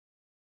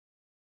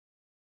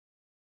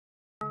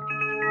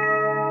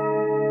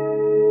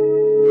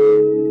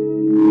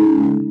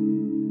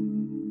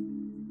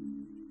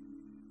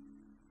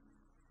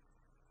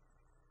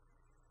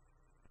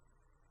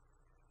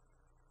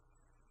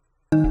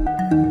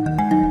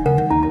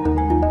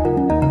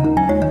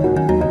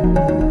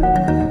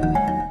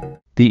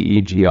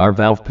The EGR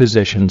valve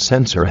position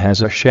sensor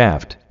has a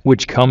shaft,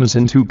 which comes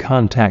into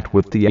contact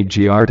with the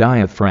EGR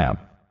diaphragm.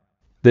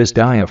 This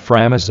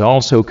diaphragm is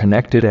also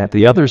connected at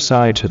the other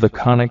side to the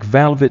conic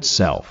valve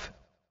itself.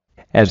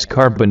 As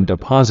carbon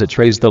deposits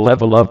raise the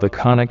level of the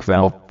conic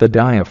valve, the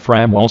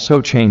diaphragm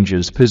also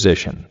changes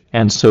position,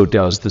 and so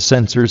does the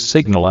sensor's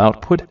signal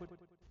output.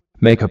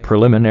 Make a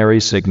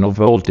preliminary signal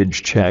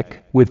voltage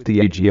check with the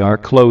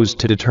EGR closed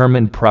to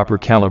determine proper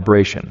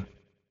calibration.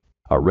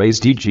 A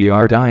raised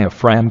EGR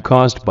diaphragm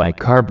caused by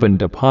carbon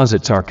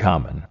deposits are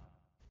common.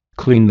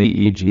 Clean the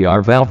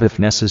EGR valve if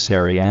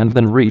necessary and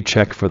then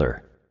recheck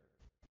further.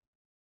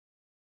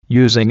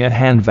 Using a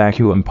hand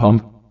vacuum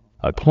pump,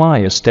 apply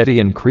a steady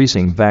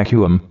increasing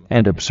vacuum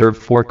and observe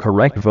for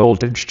correct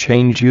voltage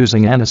change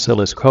using an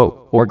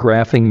oscilloscope or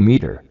graphing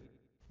meter.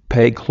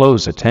 Pay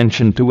close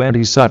attention to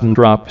any sudden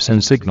drops in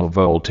signal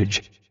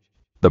voltage.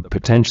 The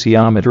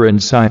potentiometer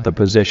inside the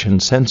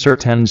position sensor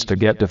tends to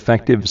get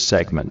defective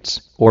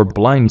segments or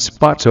blind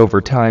spots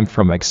over time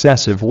from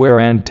excessive wear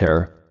and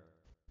tear.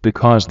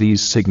 Because these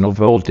signal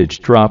voltage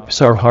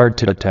drops are hard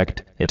to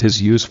detect, it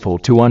is useful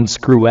to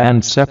unscrew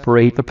and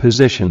separate the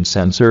position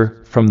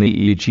sensor from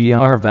the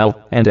EGR valve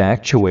and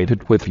actuate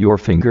it with your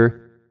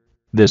finger.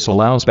 This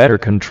allows better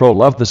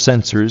control of the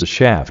sensor's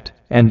shaft,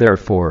 and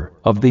therefore,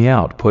 of the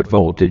output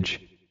voltage.